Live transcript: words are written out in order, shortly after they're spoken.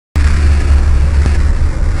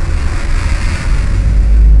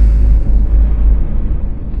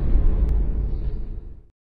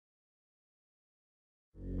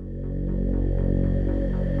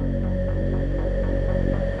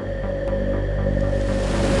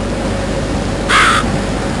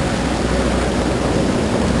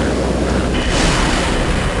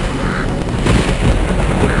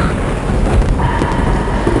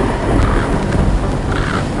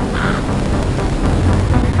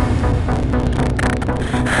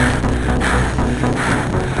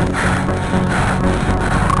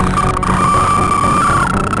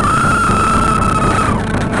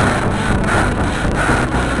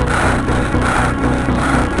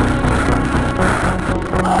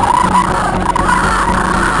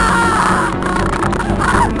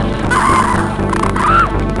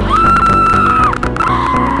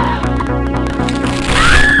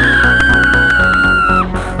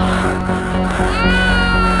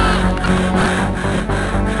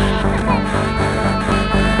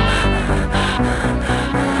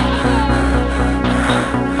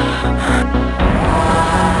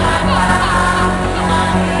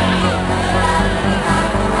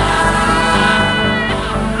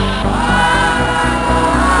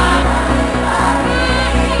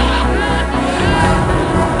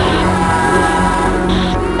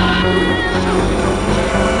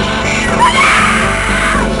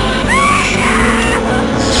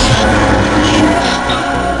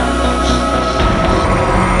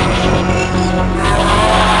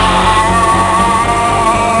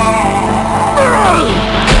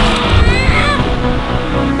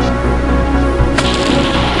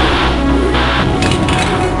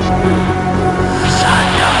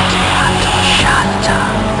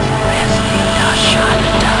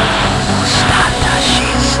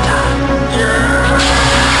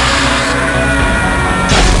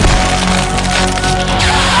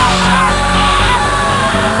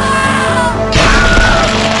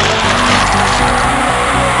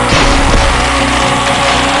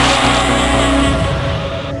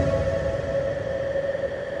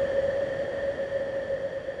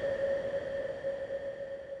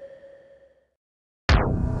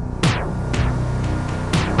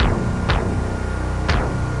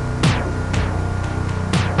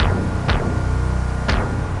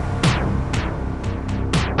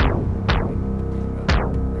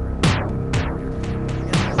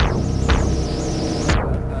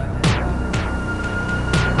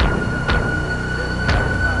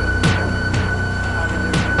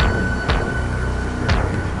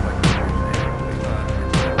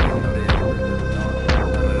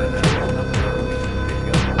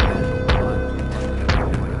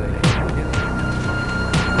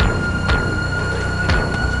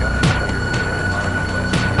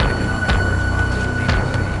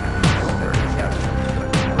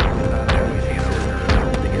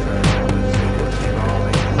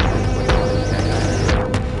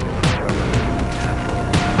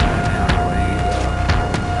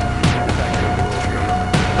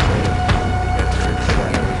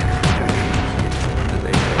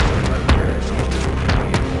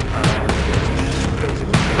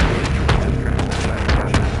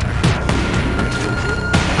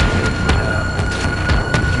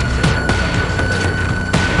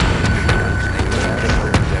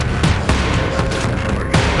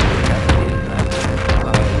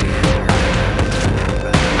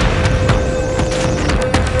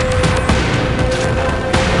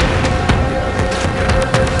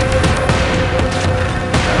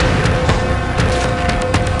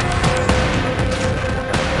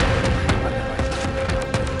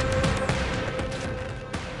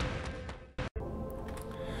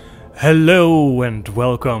Hello and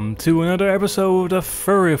welcome to another episode of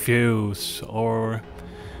Fureviews, or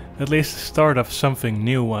at least the start of something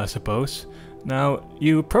new, I suppose. Now,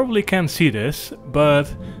 you probably can't see this,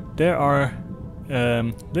 but there are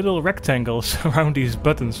little rectangles around these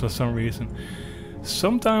buttons for some reason.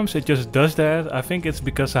 Sometimes it just does that. I think it's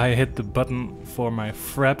because I hit the button for my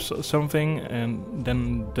fraps or something, and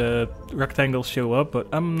then the rectangles show up, but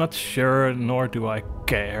I'm not sure, nor do I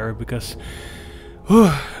care, because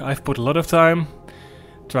I've put a lot of time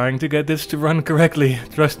trying to get this to run correctly,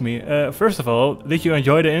 trust me. First of all, did you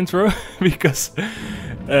enjoy the intro? Because,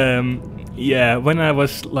 yeah, when I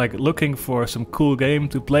was like looking for some cool game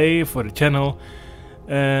to play for the channel,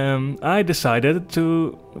 I decided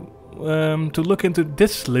to look into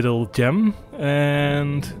this little gem,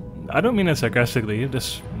 and I don't mean it sarcastically,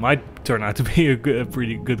 this might turn out to be a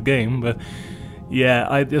pretty good game, but yeah,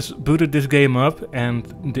 I just booted this game up, and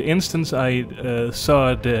the instant I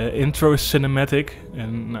saw the intro cinematic,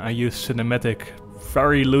 and I use cinematic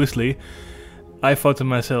very loosely, I thought to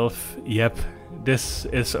myself, yep, this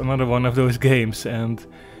is another one of those games, and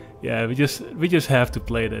yeah, we just have to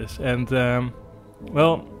play this. And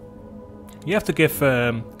well, you have to give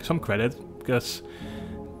some credit, because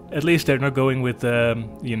at least they're not going with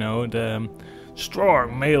you know, the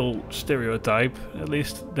strong male stereotype. At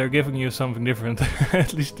least they're giving you something different.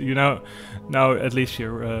 At least, you know, now at least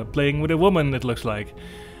you're playing with a woman, it looks like.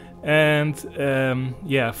 And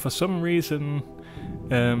yeah, for some reason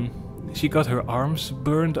she got her arms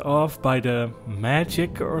burned off by the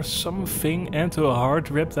magic or something, and her heart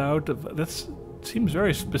ripped out. That seems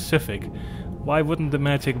very specific. Why wouldn't the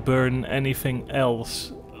magic burn anything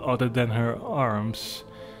else other than her arms?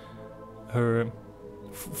 The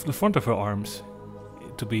front of her arms,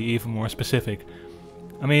 to be even more specific.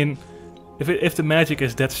 I mean, if the magic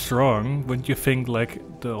is that strong, wouldn't you think like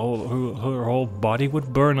her whole body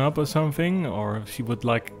would burn up or something, or she would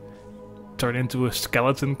like turn into a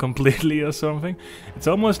skeleton completely or something? It's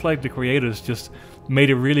almost like the creators just made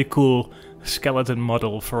a really cool skeleton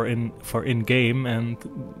model for in game, and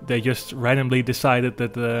they just randomly decided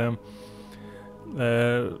that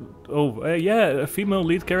yeah, a female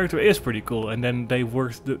lead character is pretty cool, and then they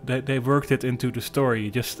worked it into the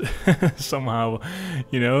story just somehow,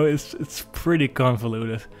 you know. It's pretty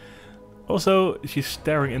convoluted. Also, she's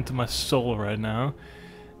staring into my soul right now.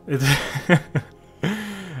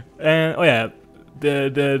 And oh yeah,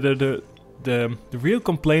 the real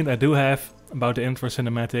complaint I do have about the intro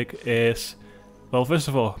cinematic is, well, first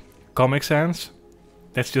of all, Comic Sans.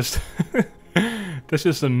 That's just that's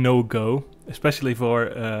just a no-go, especially for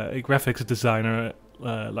a graphics designer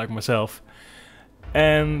like myself.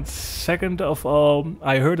 And second of all,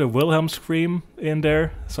 I heard a Wilhelm scream in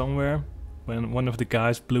there somewhere when one of the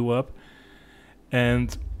guys blew up.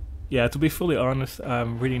 And yeah, to be fully honest,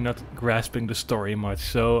 I'm really not grasping the story much,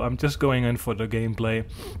 so I'm just going in for the gameplay.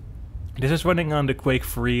 This is running on the Quake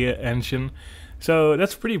 3 engine, so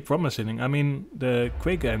that's pretty promising. I mean, the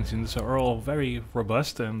Quake engines are all very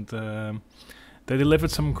robust, and they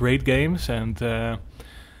delivered some great games, and I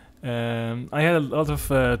had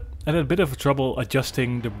a bit of trouble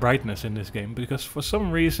adjusting the brightness in this game, because for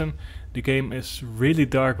some reason the game is really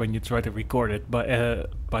dark when you try to record it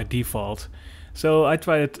by default. So I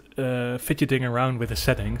tried fidgeting around with the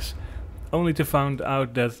settings, only to find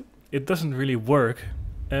out that it doesn't really work.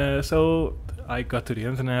 So I got to the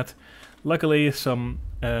internet. Luckily, some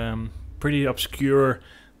pretty obscure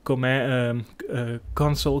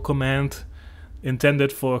console command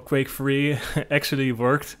intended for Quake 3 actually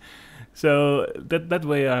worked. So that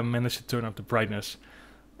way I managed to turn up the brightness.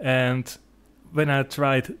 And when I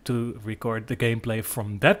tried to record the gameplay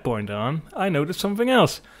from that point on, I noticed something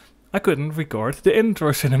else. I couldn't record the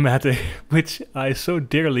intro cinematic, which I so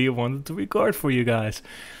dearly wanted to record for you guys.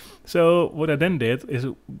 So what I then did is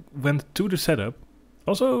went to the setup.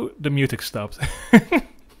 Also, the music stopped.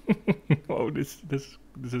 Oh, this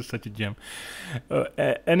is such a gem.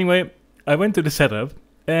 Anyway, I went to the setup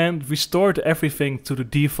and restored everything to the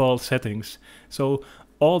default settings. So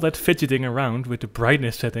all that fidgeting around with the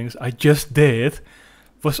brightness settings I just did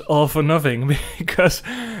was all for nothing, because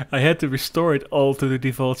I had to restore it all to the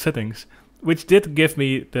default settings, which did give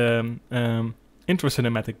me the intro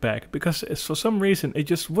cinematic back, because for some reason it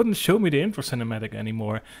just wouldn't show me the intro cinematic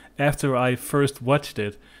anymore after I first watched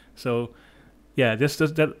it. So yeah, the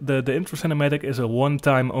intro cinematic is a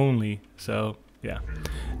one-time only, so yeah.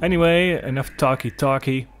 Anyway, enough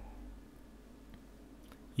talky.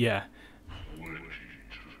 Yeah.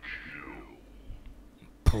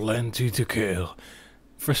 Plenty to kill.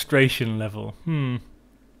 Frustration level.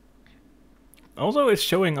 Also, it's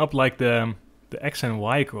showing up like the X and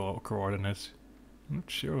Y coordinates. Not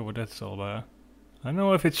sure what that's all about. I don't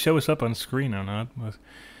know if it shows up on screen or not, but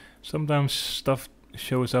sometimes stuff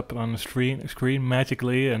shows up on the screen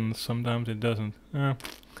magically, and sometimes it doesn't.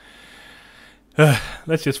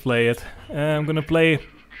 Let's just play it. I'm gonna play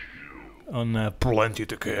on Plenty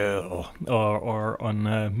to Kill, or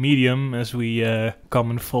on medium, as we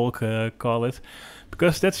common folk call it,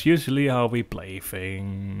 because that's usually how we play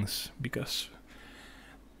things. Because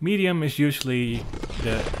medium is usually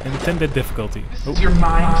the intended difficulty. This is your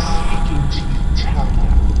mind speaking to you, Talia.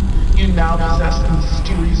 You now possess the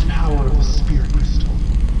mysterious power of the spirit crystal.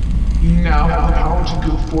 You now have the power to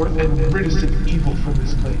go forth and rid us of evil from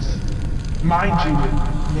this place. Mind you, it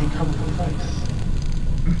may come with a price.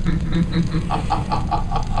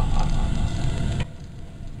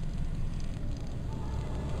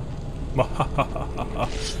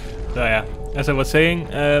 So yeah, as I was saying,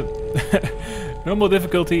 normal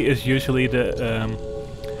difficulty is usually the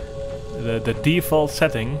default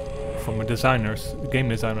setting from a game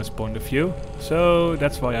designer's point of view. So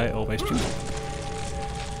that's why I always choose it.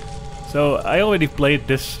 So I already played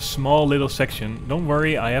this small little section. Don't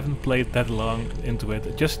worry, I haven't played that long into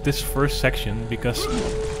it. Just this first section, because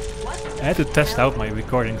I had to test out my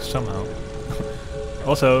recording somehow.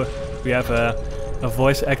 Also, we have a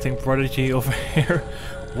voice acting prodigy over here.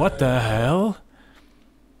 What the hell?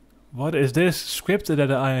 What is this script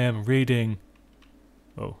that I am reading?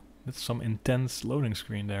 Oh, that's some intense loading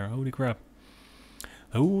screen there. Holy crap.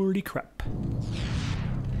 Holy crap.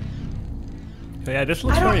 So yeah, this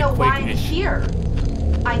looks very quick-ish. I don't know why I'm here.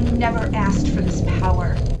 I never asked for this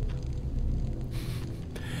power.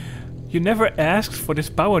 You never asked for this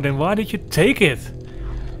power, then why did you take it?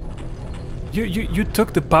 You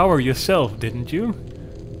took the power yourself, didn't you?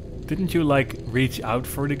 Didn't you like reach out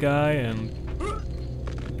for the guy and,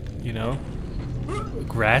 you know,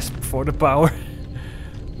 grasp for the power?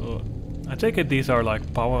 Well, I take it these are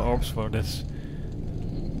like power orbs for this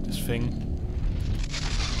thing.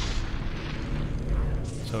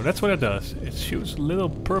 So that's what it does. It shoots a little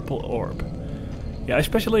purple orb. Yeah,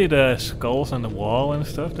 especially the skulls on the wall and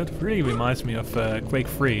stuff. That really reminds me of Quake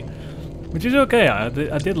 3. Which is okay. I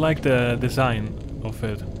did like the design of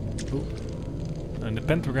it. Ooh. And the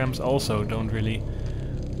pentagrams also don't really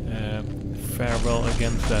fare well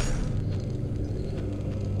against that.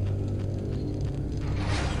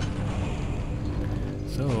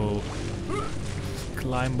 So, let's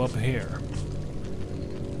climb up here.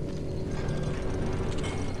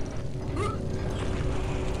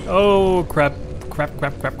 Oh crap, crap,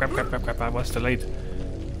 I was too late.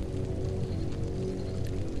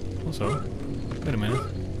 Also, wait a minute.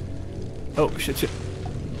 Oh, shit.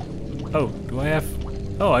 Oh, do I have...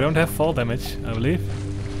 Oh, I don't have fall damage, I believe.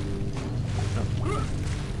 No.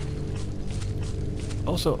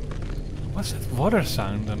 Also, what's that water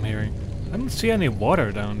sound I'm hearing? I don't see any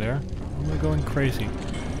water down there. Am I going crazy?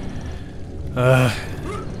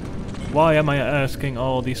 Why am I asking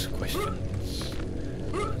all these questions?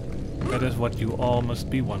 That is what you all must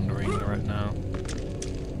be wondering right now.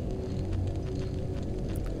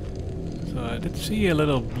 So I did see a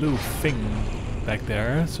little blue thing back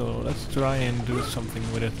there, so let's try and do something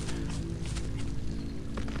with it.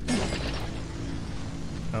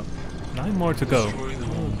 Oh, 9 more to go.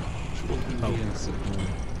 Oh.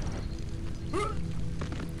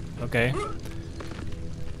 Okay.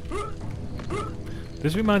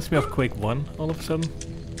 This reminds me of Quake 1 all of a sudden.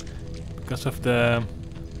 Because of the...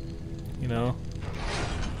 You know,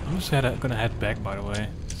 I'm just gonna head back, by the way.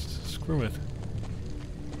 Screw it.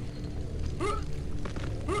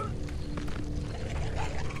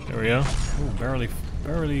 There we go. Ooh,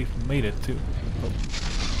 barely made it too.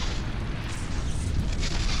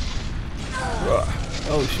 Oh,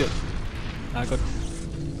 oh shit! I got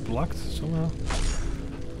blocked somehow.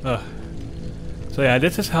 So yeah,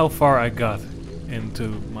 this is how far I got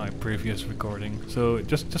into my previous recording. So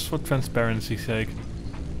just for transparency's sake.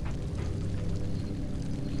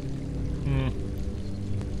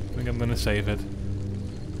 I think I'm gonna save it.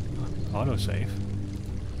 Auto-save.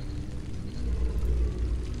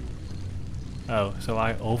 Oh, so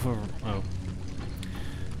I oh.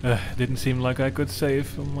 Didn't seem like I could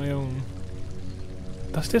save on my own.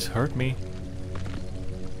 Does this hurt me?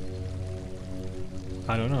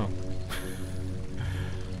 I don't know.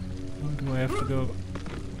 How do I have to go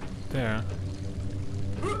there?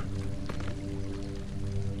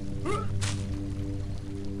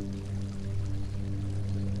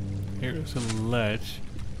 Here's a ledge.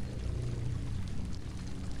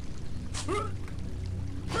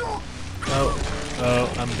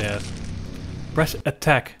 Oh, I'm dead. Press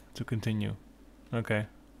attack to continue. Okay.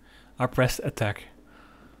 I pressed attack.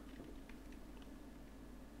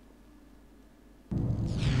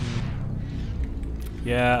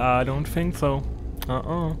 Yeah, I don't think so.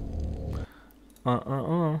 Uh-uh.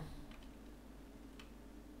 Uh-uh-uh.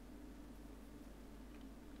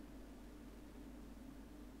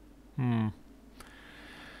 Hmm.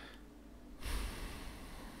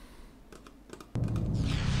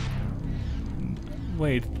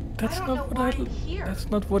 Wait, that's I don't know not what why I. I'm here. That's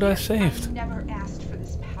not what I saved. I never asked for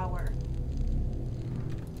this power.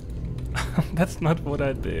 That's not what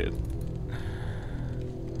I did.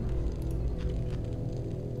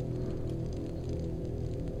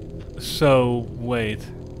 So wait.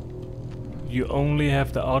 You only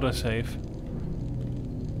have the autosave.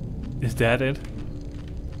 Is that it?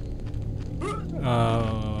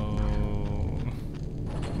 Oh.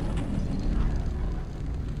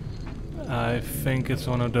 I think it's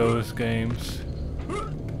one of those games.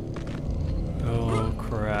 Oh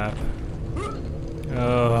crap.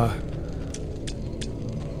 Oh.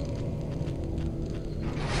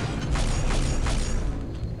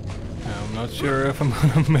 I'm not sure if I'm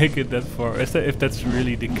gonna make it that far. If that's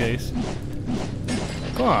really the case.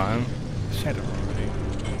 Come on. Shadow already.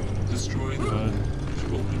 Destroy the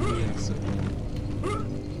open the exit.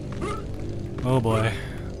 Oh boy.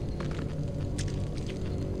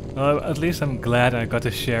 Well, at least I'm glad I got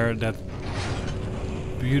to share that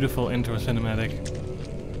beautiful intro cinematic.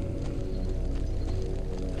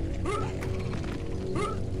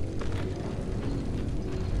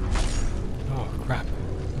 Oh crap.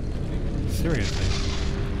 Seriously.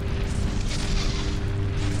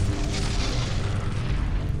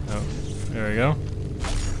 Oh, there we go.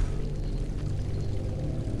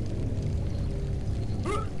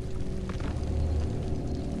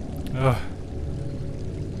 Ugh.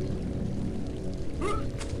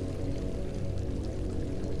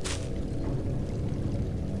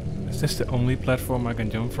 Is this the only platform I can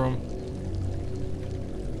jump from?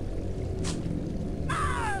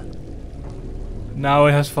 Now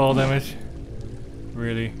it has fall damage.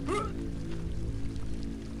 Really?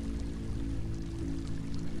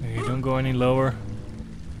 You don't go any lower.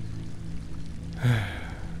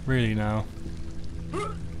 Really now?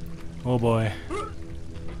 Oh boy.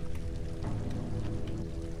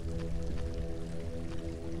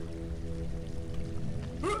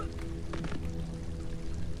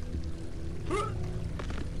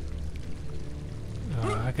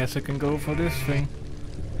 I guess I can go for this thing.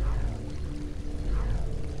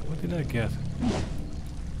 What did I get?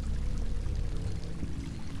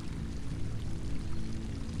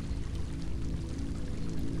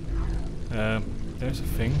 There's a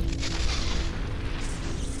thing.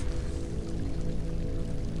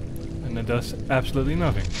 And it does absolutely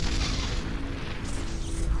nothing.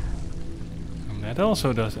 And that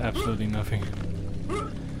also does absolutely nothing.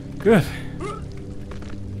 Good.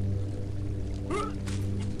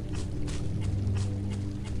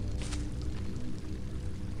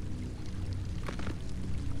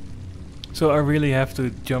 So I really have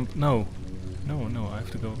to jump. No, I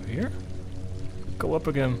have to go here. Go up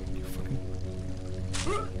again. You fucking.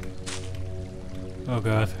 Oh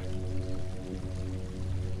god.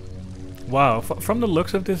 Wow, from the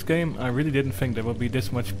looks of this game, I really didn't think there would be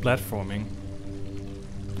this much platforming.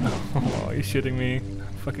 Oh, are you shitting me?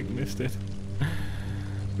 I fucking missed it.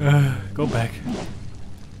 Go back.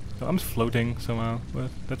 So I'm floating somehow, but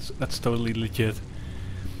that's totally legit.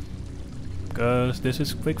 Because this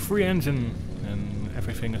is quick free engine and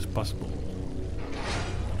everything is possible.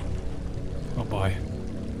 Oh boy.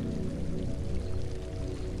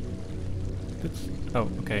 Oh,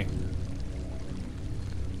 okay.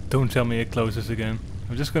 Don't tell me it closes again.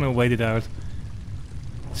 I'm just gonna wait it out.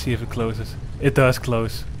 See if it closes. It does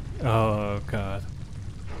close. Oh god.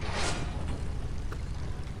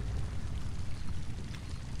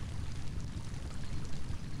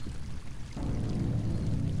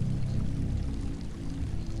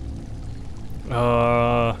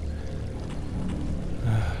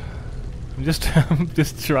 I'm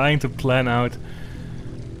just trying to plan out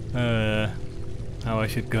how I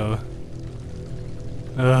should go.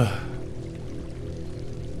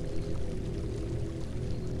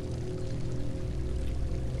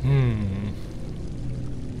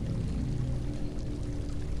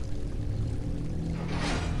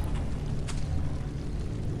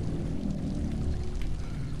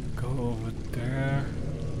 Go over there.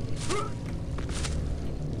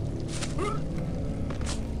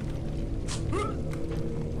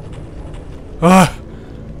 Ah!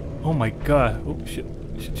 Oh my god. Oh shit.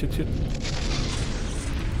 Shit.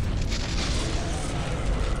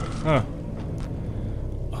 Oh.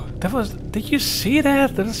 Oh, that was... Did you see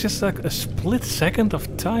that? That was just like a split second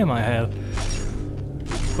of time I had.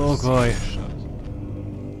 Oh boy.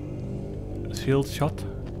 Shield shot.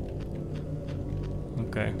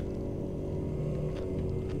 Okay.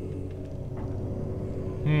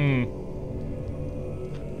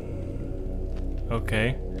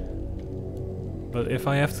 Okay. But if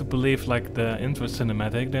I have to believe like the intro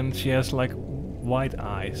cinematic, then she has like white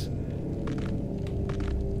eyes.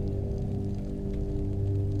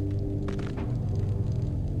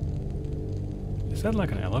 Is that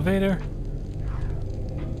like an elevator?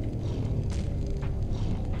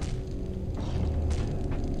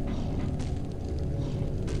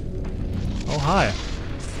 Oh, hi.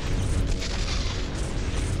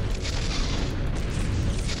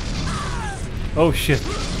 Oh shit.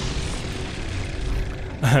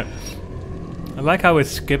 I like how it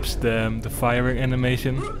skips the firing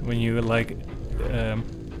animation when you like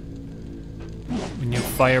when you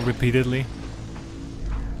fire repeatedly.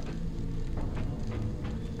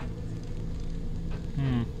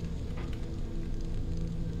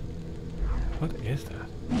 What is that?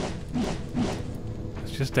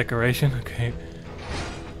 It's just decoration, okay.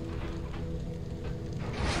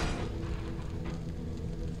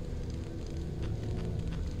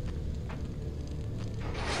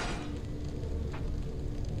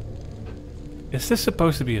 Is this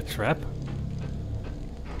supposed to be a trap?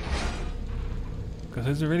 Because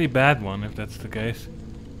it's a really bad one if that's the case.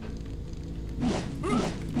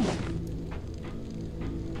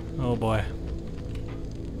 Oh boy.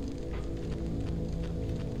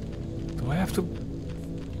 Do I have to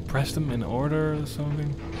press them in order or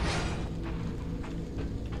something?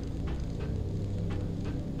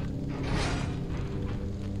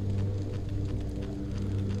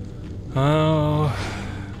 Oh.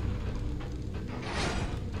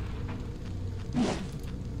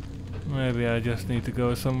 Maybe I just need to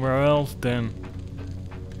go somewhere else then.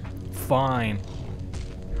 Fine.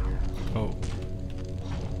 Oh.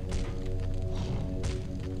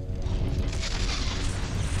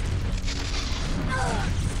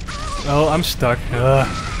 Oh, I'm stuck. Ugh.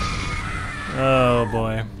 Oh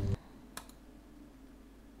boy.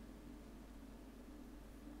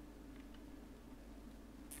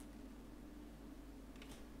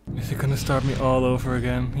 Is it gonna start me all over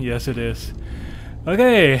again? Yes, it is.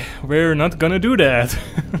 Okay, we're not gonna do that.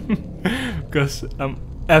 Because I'm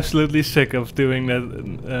absolutely sick of doing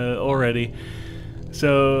that already.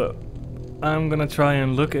 So I'm gonna try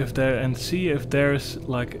and look if there and see if there's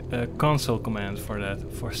like a console command for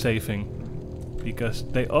that, for saving. Because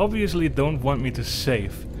they obviously don't want me to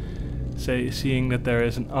save. Seeing that there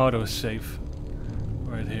is an autosave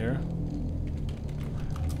right here.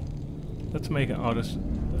 Let's make an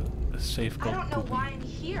save call. I don't know why I'm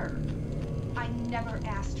here. I never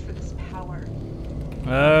asked for this power.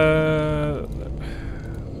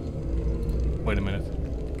 Wait a minute.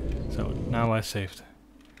 So now I saved.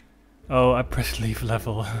 Oh, I pressed leave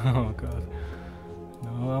level. Oh god.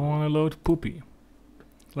 No, I want to load Poopy.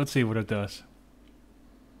 Let's see what it does.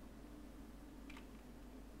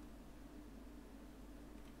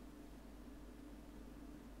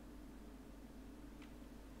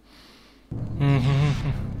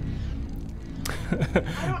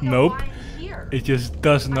 Nope. It just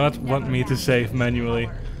does not want me to save manually.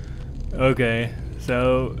 Okay,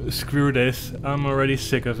 so screw this. I'm already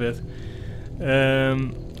sick of it.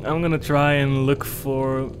 I'm gonna try and look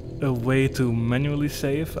for a way to manually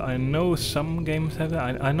save. I know some games have it.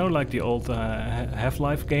 I know like the old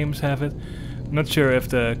Half-Life games have it. Not sure if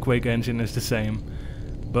the Quake engine is the same.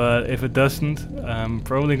 But if it doesn't, I'm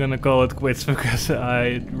probably gonna call it quits because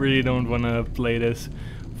I really don't wanna play this.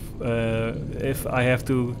 If I have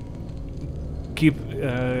to keep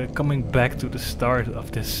coming back to the start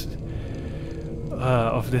of this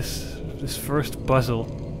first puzzle.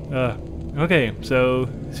 Okay, so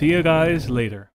see you guys later.